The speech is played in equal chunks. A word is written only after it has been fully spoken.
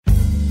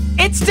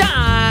It's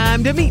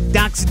time to meet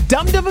Doc's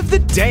Dum Dum of the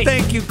Day.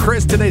 Thank you,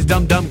 Chris. Today's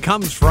Dum Dum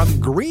comes from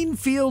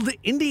Greenfield,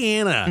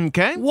 Indiana.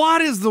 Okay. What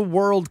is the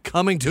world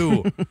coming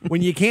to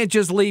when you can't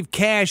just leave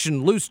cash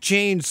and loose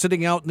change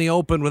sitting out in the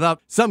open without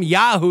some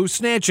yahoo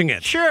snatching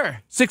it? Sure.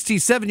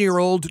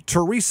 67-year-old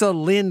Teresa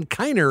Lynn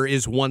Kiner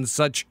is one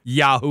such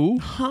yahoo.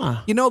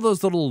 Huh. You know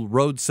those little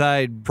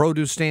roadside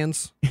produce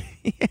stands?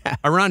 Yeah.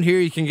 Around here,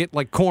 you can get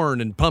like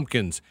corn and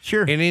pumpkins.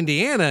 Sure. In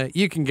Indiana,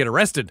 you can get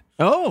arrested.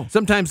 Oh.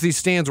 Sometimes these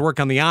stands work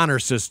on the honor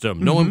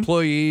system. No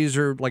employees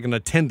or like an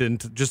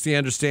attendant, just the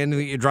understanding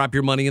that you drop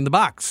your money in the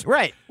box.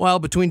 Right. Well,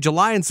 between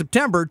July and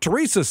September,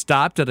 Teresa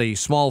stopped at a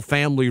small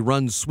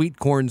family-run sweet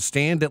corn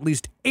stand at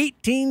least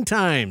 18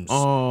 times.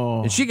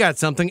 Oh. And she got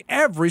something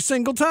every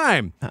single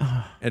time.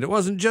 And it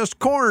wasn't just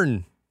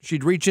corn.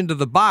 She'd reach into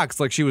the box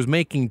like she was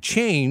making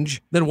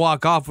change, then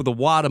walk off with a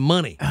wad of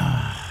money.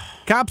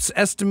 Cops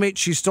estimate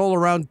she stole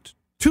around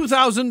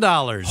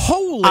 $2,000.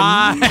 Holy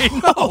I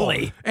know.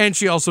 moly. And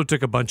she also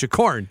took a bunch of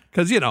corn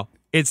because,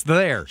 it's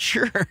there.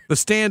 Sure. The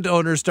stand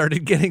owner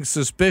started getting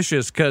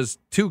suspicious because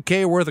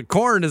 $2,000 worth of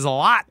corn is a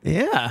lot.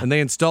 Yeah. And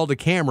they installed a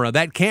camera.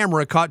 That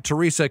camera caught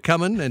Teresa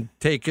coming and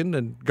taking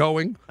and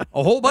going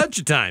a whole bunch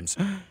of times.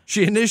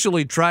 She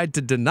initially tried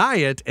to deny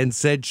it and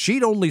said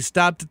she'd only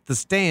stopped at the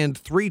stand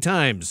 3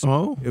 times.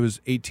 Oh. It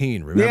was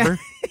 18, remember?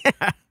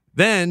 Yeah.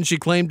 Then she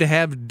claimed to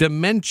have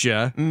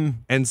dementia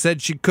and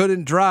said she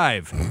couldn't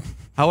drive.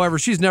 However,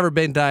 she's never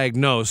been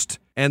diagnosed,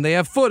 and they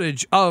have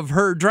footage of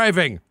her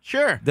driving.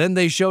 Sure. Then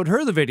they showed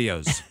her the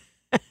videos.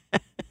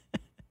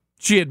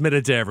 She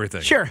admitted to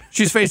everything. Sure.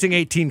 She's facing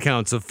 18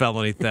 counts of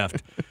felony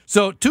theft.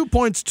 So 2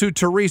 points to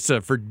Teresa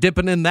for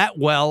dipping in that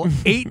well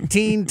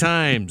 18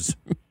 times.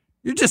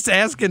 You're just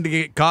asking to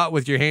get caught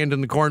with your hand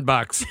in the corn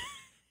box.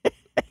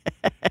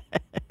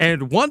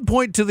 And 1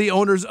 point to the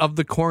owners of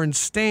the corn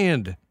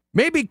stand.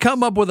 Maybe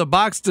come up with a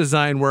box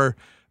design where,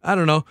 I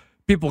don't know,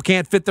 people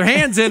can't fit their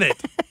hands in it.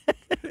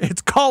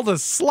 It's called a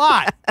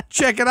slot.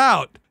 Check it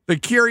out. The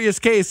curious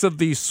case of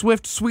the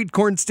Swift sweet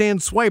corn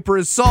stand swiper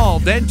is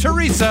solved. And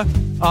Teresa,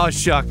 oh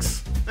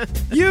shucks,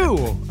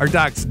 you are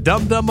Doc's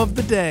Dum Dum of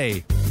the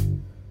Day.